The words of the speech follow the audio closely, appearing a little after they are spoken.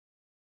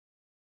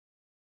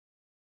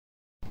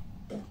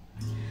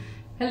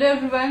Hello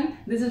everyone,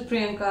 this is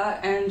Priyanka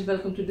and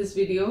welcome to this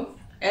video.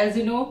 As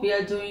you know, we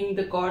are doing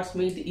the chords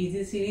made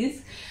easy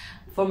series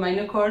for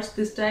minor chords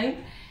this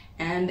time,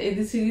 and in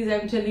this series I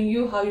am telling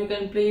you how you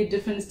can play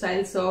different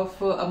styles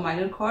of a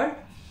minor chord.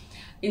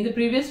 In the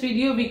previous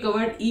video we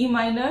covered E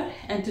minor,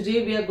 and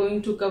today we are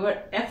going to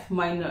cover F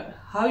minor,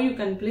 how you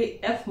can play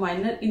F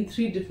minor in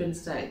 3 different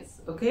styles.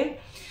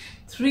 Okay,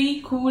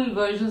 3 cool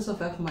versions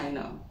of F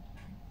minor.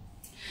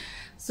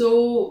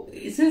 So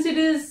since it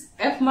is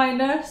F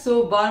minor,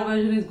 so bar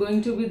version is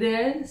going to be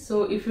there.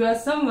 So if you are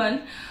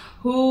someone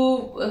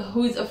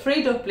who is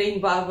afraid of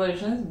playing bar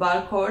versions,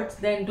 bar chords,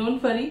 then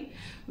don't worry.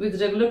 With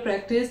regular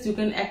practice you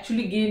can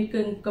actually gain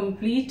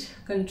complete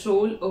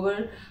control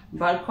over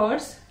bar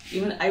chords.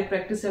 Even I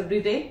practice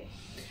every day.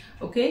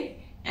 Okay,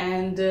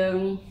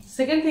 and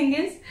second thing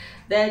is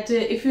that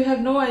if you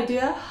have no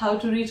idea how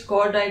to read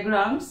chord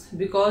diagrams,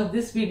 because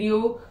this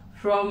video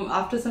from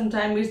after some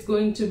time it's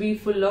going to be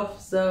full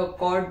of the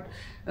chord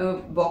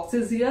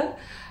boxes here.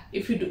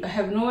 If you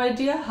have no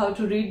idea how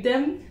to read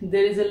them,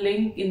 there is a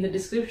link in the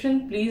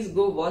description. Please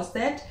go watch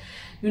that.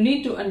 You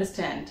need to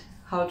understand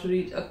how to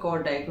read a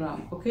chord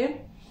diagram.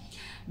 Okay,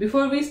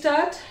 before we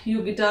start,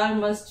 your guitar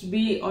must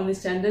be on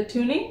standard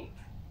tuning,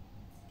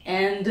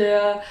 and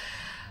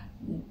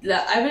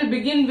I will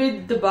begin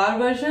with the bar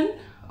version.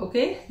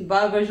 Okay,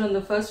 bar version on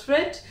the 1st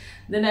fret.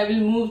 Then I will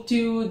move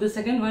to the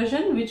 2nd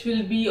version, which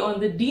will be on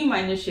the D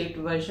minor shaped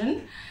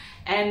version,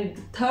 and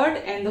the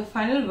 3rd and the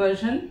final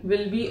version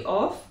will be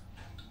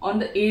on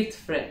the 8th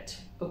fret.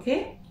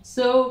 Okay,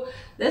 so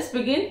let's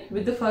begin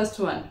with the first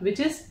one, which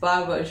is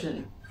bar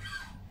version.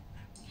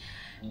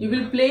 You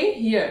will play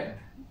here.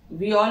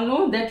 We all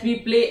know that we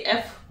play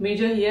F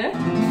major here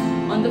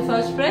on the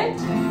 1st fret.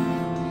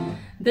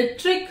 The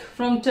trick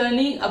from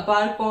turning a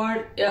bar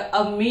chord,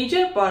 a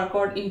major bar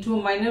chord into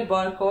a minor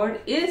bar chord,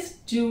 is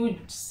to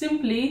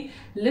simply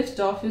lift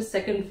off your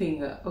 2nd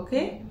finger.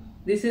 Okay,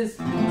 this is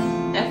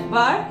F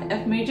bar,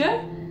 F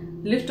major.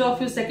 Lift off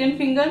your 2nd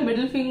finger,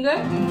 middle finger,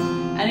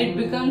 and it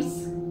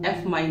becomes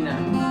F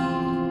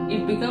minor.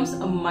 It becomes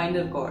a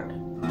minor chord.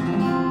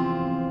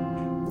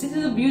 This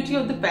is the beauty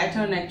of the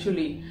pattern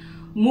actually.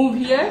 Move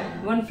here,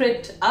 1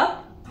 fret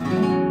up,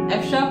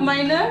 F sharp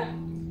minor,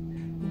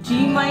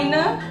 G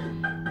minor,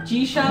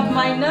 G sharp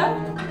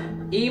minor,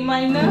 A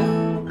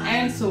minor,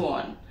 and so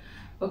on.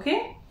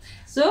 Okay,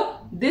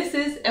 so this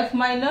is F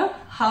minor.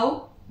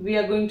 How we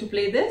are going to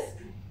play this?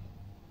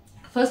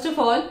 First of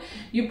all,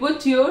 you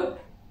put your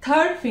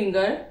 3rd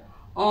finger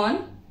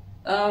on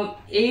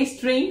A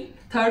string,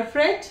 3rd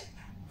fret,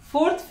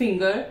 4th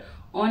finger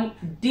on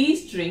D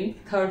string,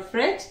 3rd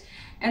fret,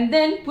 and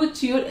then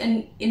put your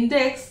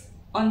index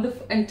on the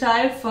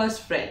entire 1st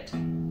fret.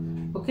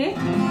 Okay,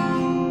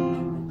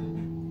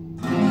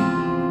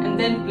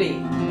 then play.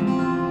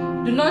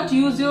 Do not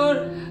use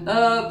your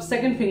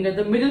 2nd finger,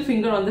 the middle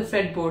finger on the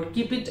fretboard.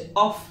 Keep it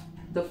off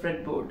the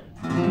fretboard.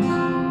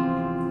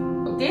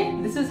 Okay,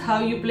 this is how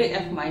you play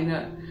F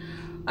minor,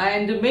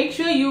 and make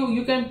sure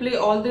you can play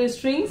all the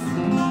strings.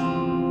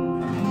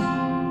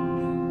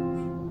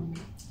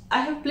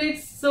 I have played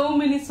so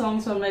many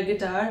songs on my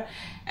guitar,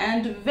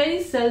 and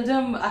very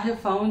seldom I have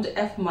found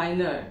F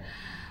minor,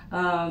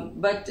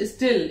 but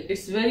still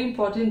it's very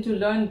important to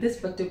learn this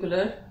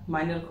particular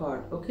minor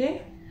chord.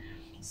 Okay,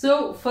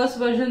 so 1st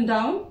version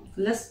down.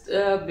 Let's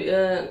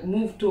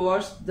move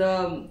towards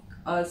the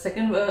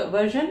 2nd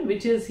version,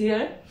 which is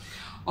here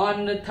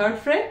on the 3rd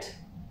fret.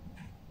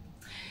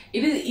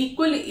 It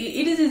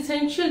is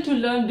essential to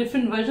learn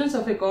different versions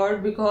of a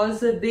chord, because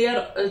they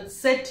are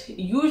set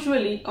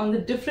usually on the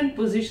different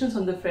positions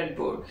on the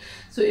fretboard.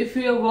 So if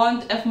you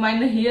want F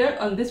minor here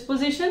on this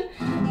position,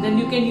 then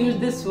you can use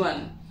this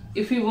one.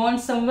 If you want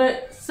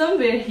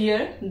somewhere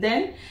here,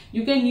 then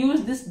you can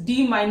use this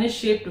D minor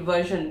shaped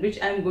version,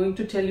 which I am going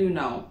to tell you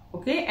now.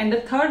 Okay, and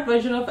the 3rd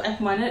version of F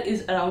minor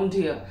is around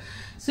here.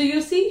 So you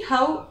see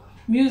how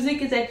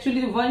music is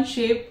actually, one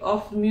shape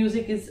of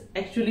music is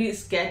actually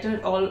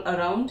scattered all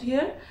around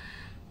here.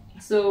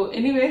 So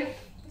anyway,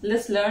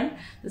 let's learn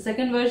the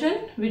 2nd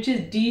version, which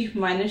is D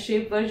minor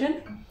shaped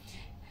version.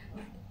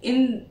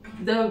 In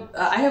the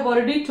I have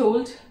already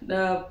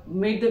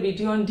made the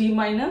video on D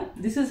minor.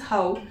 This is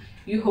how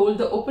you hold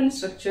the open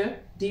structure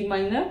D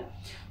minor,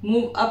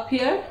 move up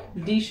here,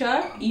 D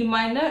sharp, E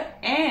minor,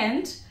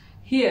 and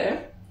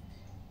here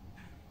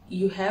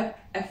you have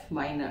F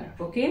minor.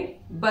 Okay,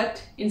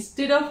 but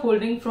instead of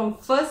holding from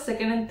 1st,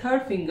 2nd and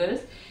 3rd fingers,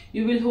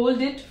 you will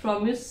hold it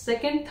from your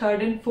 2nd,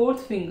 3rd and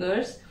 4th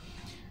fingers,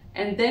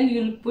 and then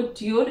you'll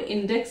put your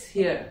index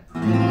here.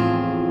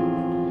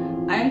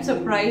 I am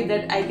surprised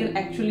that I can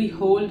actually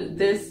hold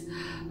this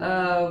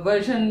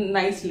version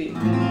nicely.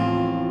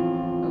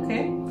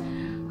 Okay,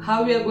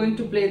 how we are going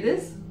to play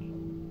this?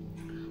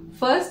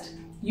 First,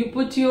 you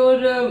put your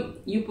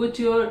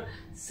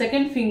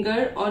 2nd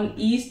finger on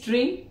E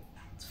string,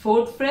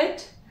 4th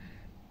fret,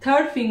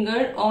 3rd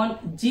finger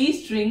on G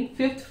string,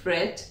 5th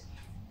fret,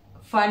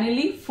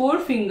 finally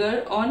 4th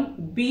finger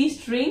on B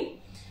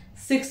string,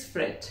 6th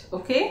fret.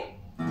 Okay,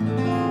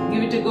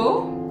 give it a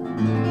go.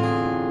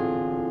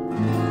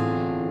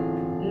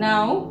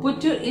 Now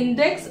put your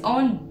index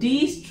on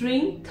D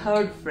string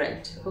 3rd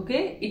fret.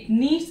 Okay, it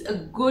needs a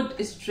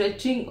good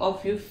stretching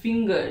of your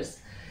fingers,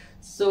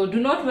 so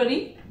do not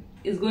worry,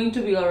 it's going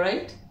to be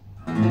alright.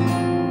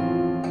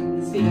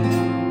 See,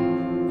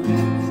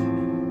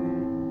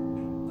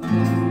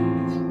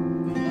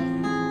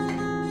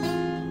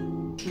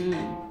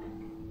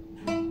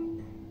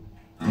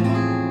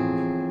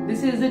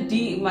 this is the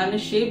D minor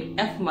shaped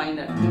F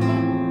minor.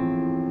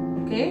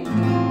 Okay,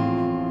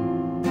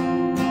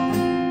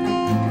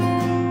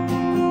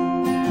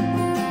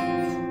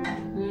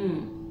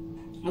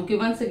 okay,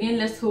 once again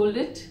let's hold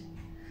it.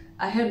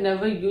 I have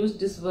never used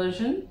this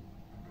version.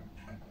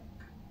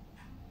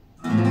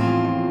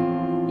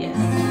 Yes,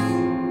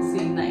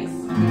 see, nice.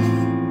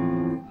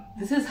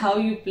 This is how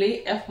you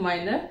play F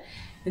minor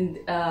in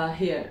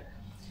here.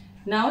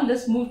 Now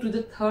let's move to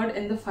the 3rd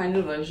and the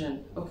final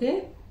version,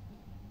 okay,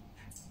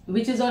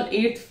 which is on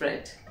 8th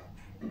fret.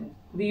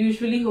 We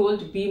usually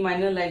hold B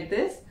minor like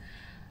this.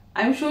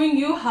 I'm showing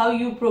you how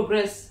you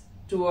progress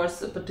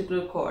towards a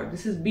particular chord.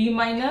 This is B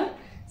minor,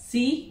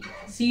 C,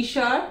 C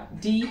sharp,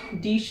 D,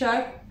 D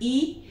sharp,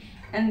 E,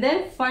 and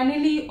then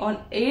finally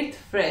on 8th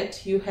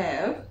fret you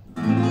have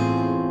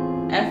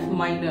F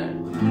minor.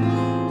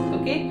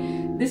 Okay,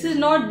 this is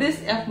not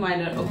this F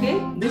minor, okay,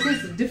 this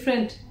is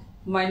different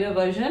minor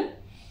version.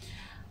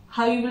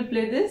 How you will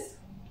play this?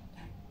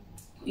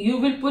 You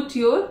will put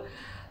your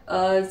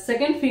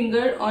 2nd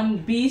finger on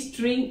B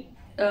string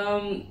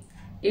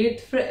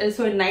 9th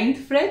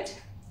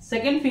fret,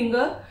 2nd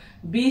finger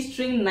B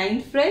string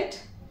 9th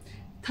fret,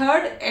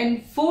 3rd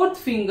and 4th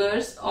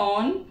fingers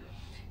on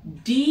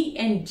D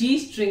and G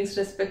strings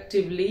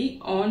respectively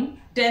on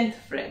 10th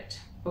fret.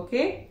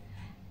 Okay,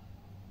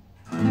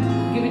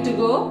 give it a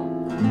go,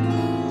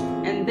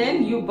 and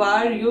then you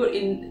bar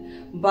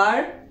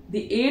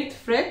the 8th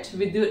fret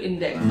with your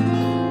index.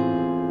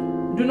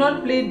 Do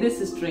not play this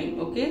string,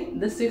 okay,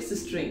 the 6th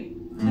string.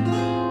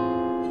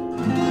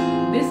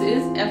 This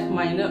is F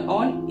minor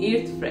on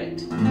 8th fret.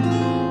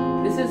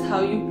 This is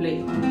how you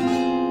play.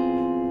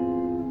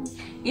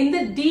 In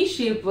the D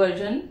shape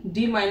version,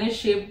 D minor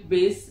shaped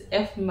bass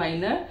F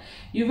minor,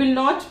 you will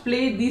not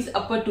play these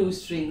upper 2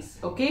 strings,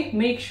 okay.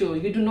 Make sure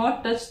you do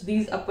not touch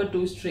these upper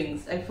 2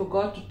 strings. I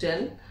forgot to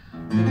tell.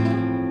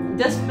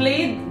 Just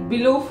play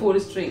below 4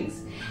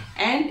 strings.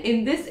 And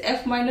in this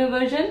F minor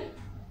version,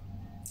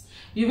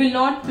 you will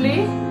not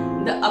play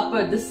the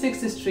upper, the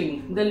 6th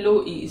string, the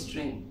low E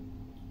string.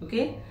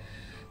 Okay,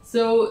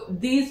 so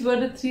these were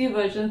the 3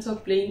 versions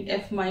of playing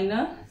F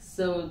minor.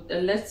 So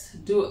let's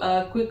do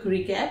a quick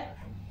recap.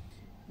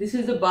 This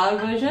is the bar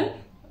version.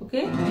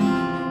 Okay,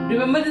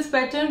 remember this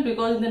pattern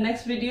because in the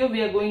next video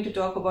we are going to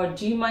talk about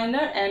G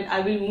minor, and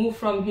I will move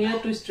from here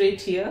to straight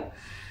here,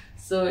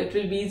 so it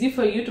will be easy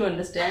for you to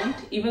understand,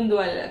 even though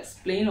I'll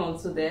explain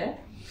also there.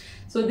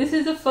 So this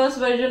is the first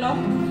version of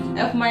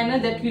F minor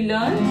that we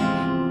learned,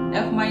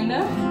 F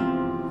minor.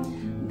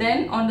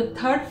 Then on the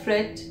 3rd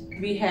fret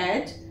we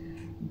had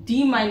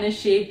D minor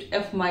shaped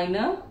F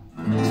minor.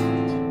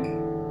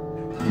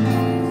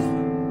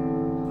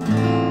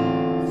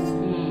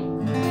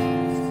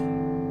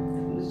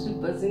 This is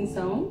buzzing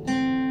sound.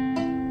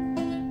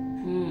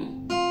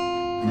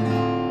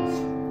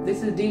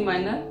 This is D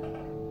minor.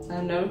 I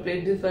have never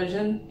played this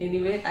version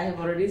anyway, I have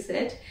already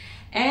said.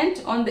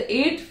 And on the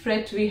 8th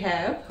fret we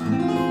have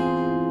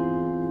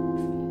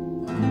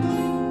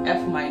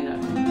F minor.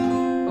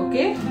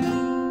 Okay,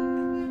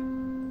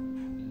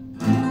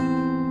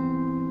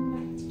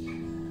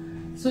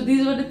 so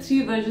these were the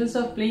 3 versions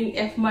of playing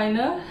F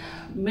minor.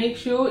 Make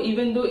sure,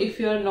 even though if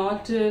you are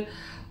not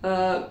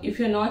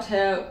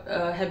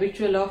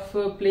habitual of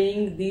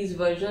playing these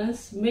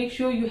versions, make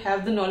sure you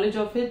have the knowledge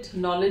of it.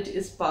 Knowledge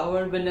is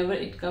power whenever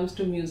it comes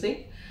to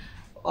music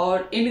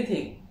or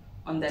anything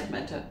on that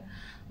matter.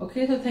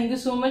 Okay, so thank you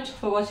so much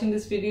for watching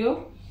this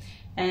video,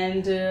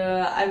 and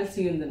I will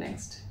see you in the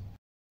next.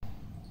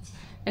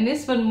 And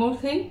yes, one more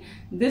thing,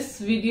 this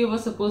video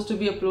was supposed to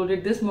be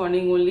uploaded this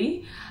morning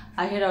only.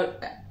 I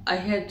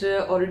had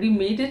already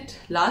made it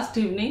last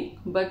evening,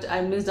 but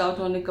I missed out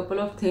on a couple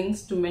of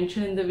things to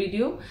mention in the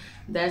video.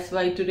 That's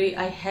why today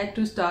I had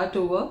to start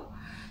over.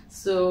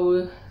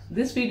 So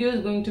this video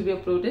is going to be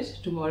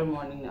uploaded tomorrow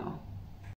morning now.